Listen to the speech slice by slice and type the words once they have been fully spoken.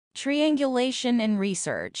Triangulation in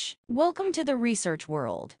research. Welcome to the research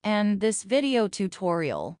world. And this video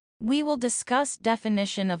tutorial, we will discuss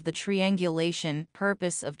definition of the triangulation,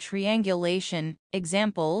 purpose of triangulation,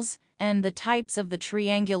 examples, and the types of the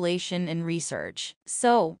triangulation in research.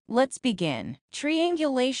 So, let's begin.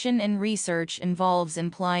 Triangulation in research involves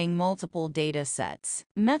implying multiple data sets,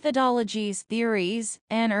 methodologies, theories,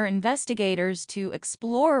 and or investigators to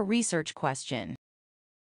explore a research question.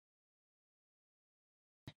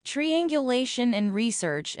 Triangulation in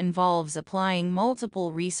research involves applying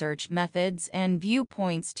multiple research methods and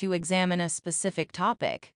viewpoints to examine a specific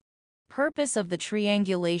topic. Purpose of the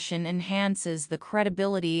triangulation enhances the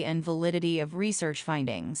credibility and validity of research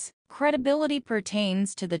findings. Credibility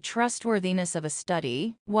pertains to the trustworthiness of a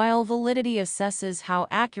study, while validity assesses how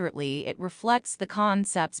accurately it reflects the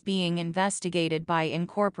concepts being investigated by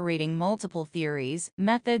incorporating multiple theories,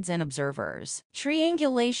 methods, and observers.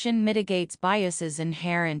 Triangulation mitigates biases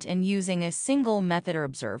inherent in using a single method or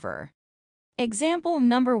observer. Example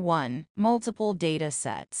number 1. Multiple data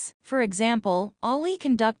sets. For example, Ali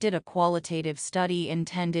conducted a qualitative study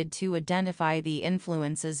intended to identify the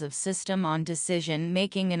influences of system on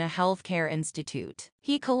decision-making in a healthcare institute.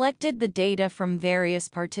 He collected the data from various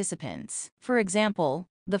participants. For example,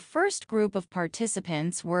 the first group of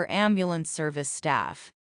participants were ambulance service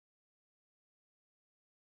staff.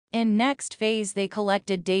 In next phase, they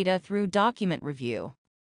collected data through document review.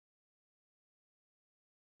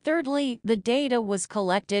 Thirdly, the data was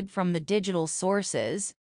collected from the digital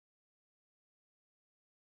sources.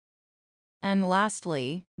 And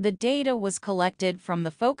lastly, the data was collected from the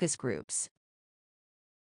focus groups.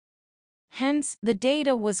 Hence, the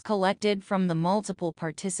data was collected from the multiple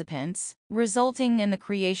participants, resulting in the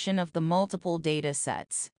creation of the multiple data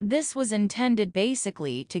sets. This was intended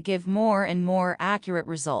basically to give more and more accurate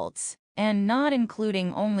results, and not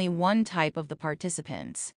including only one type of the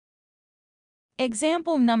participants.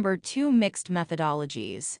 Example number 2. Mixed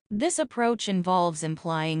methodologies. This approach involves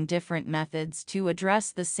employing different methods to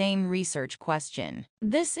address the same research question.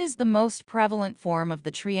 This is the most prevalent form of the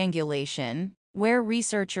triangulation, where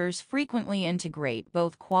researchers frequently integrate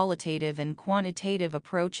both qualitative and quantitative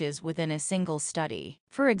approaches within a single study.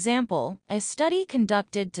 For example, a study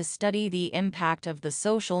conducted to study the impact of the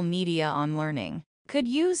social media on learning could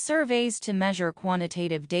use surveys to measure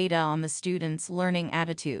quantitative data on the students' learning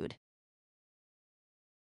attitude.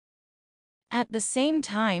 At the same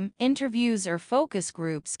time, interviews or focus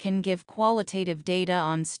groups can give qualitative data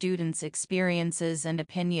on students' experiences and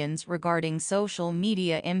opinions regarding social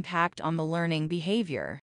media impact on the learning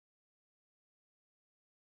behavior.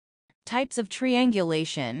 Types of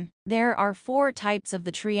triangulation. There are 4 types of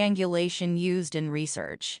the triangulation used in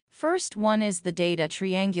research. First one is the data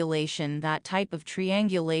triangulation, that type of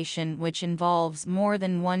triangulation which involves more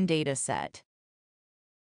than one data set.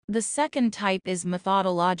 The second type is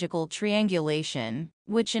methodological triangulation,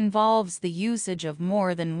 which involves the usage of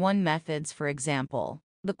more than one methods, for example,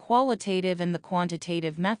 the qualitative and the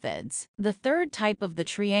quantitative methods. The third type of the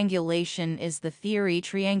triangulation is the theory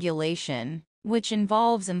triangulation, which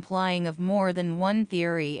involves implying of more than one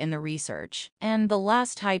theory in the research. And the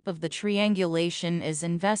last type of the triangulation is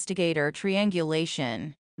investigator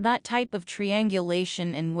triangulation. That type of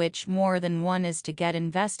triangulation in which more than one is to get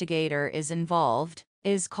investigator is involved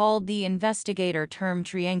is called the investigator term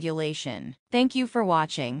triangulation. Thank you for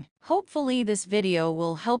watching. Hopefully this video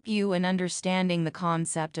will help you in understanding the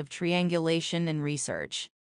concept of triangulation in research.